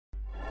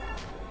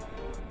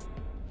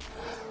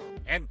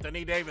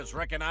Anthony Davis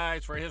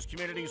recognized for his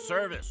community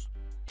service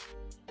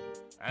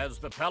as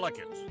the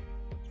Pelicans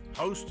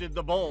hosted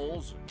the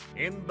Bulls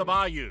in the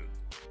Bayou.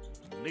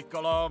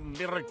 Nikola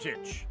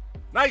Mirotic.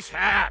 Nice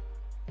hat!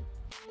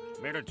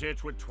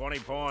 Mirotic with 20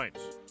 points.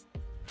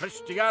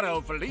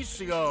 Cristiano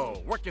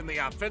Felicio working the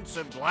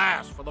offensive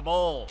glass for the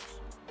Bulls.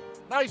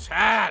 Nice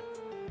hat!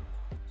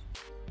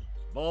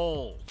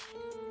 Bulls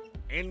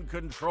in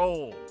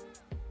control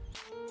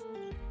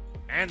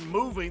and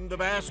moving the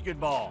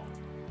basketball.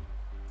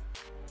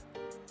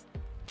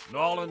 New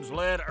Orleans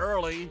led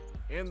early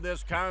in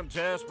this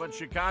contest, but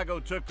Chicago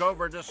took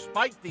over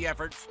despite the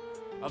efforts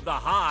of the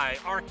high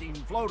arcing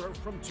floater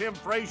from Tim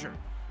Frazier.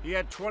 He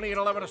had 20 and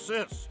 11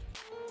 assists.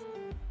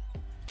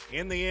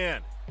 In the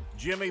end,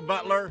 Jimmy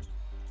Butler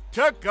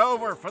took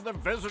over for the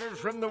visitors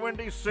from the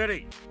Windy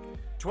City.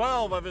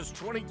 12 of his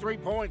 23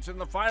 points in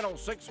the final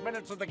 6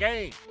 minutes of the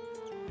game.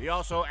 He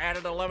also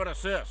added 11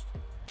 assists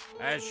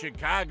as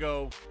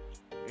Chicago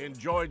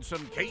enjoyed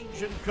some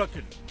Cajun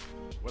cooking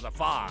with a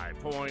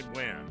 5-point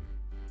win.